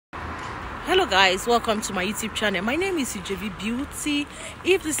Hello guys, welcome to my YouTube channel. My name is UJVBEAUTY.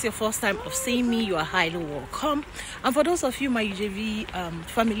 If this is your first time of seeing me, you are highly welcome. And for those of you, my UJV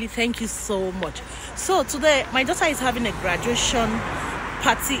family, thank you so much. So today my daughter is having a graduation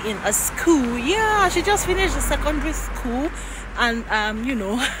party in a school. Yeah, she just finished the secondary school, and you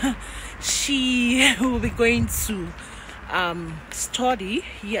know, she will be going to study.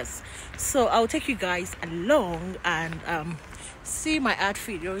 Yes, so I'll take you guys along and see my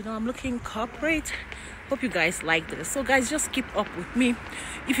outfit. You know, I'm looking corporate. Hope you guys like this. So guys, just keep up with me.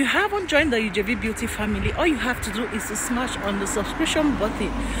 If you haven't joined the UJVBEAUTY family, all you have to do is to smash on the subscription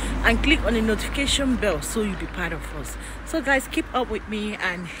button and click on the notification bell so you'll be part of us. So guys, keep up with me,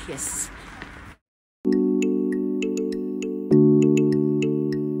 and yes,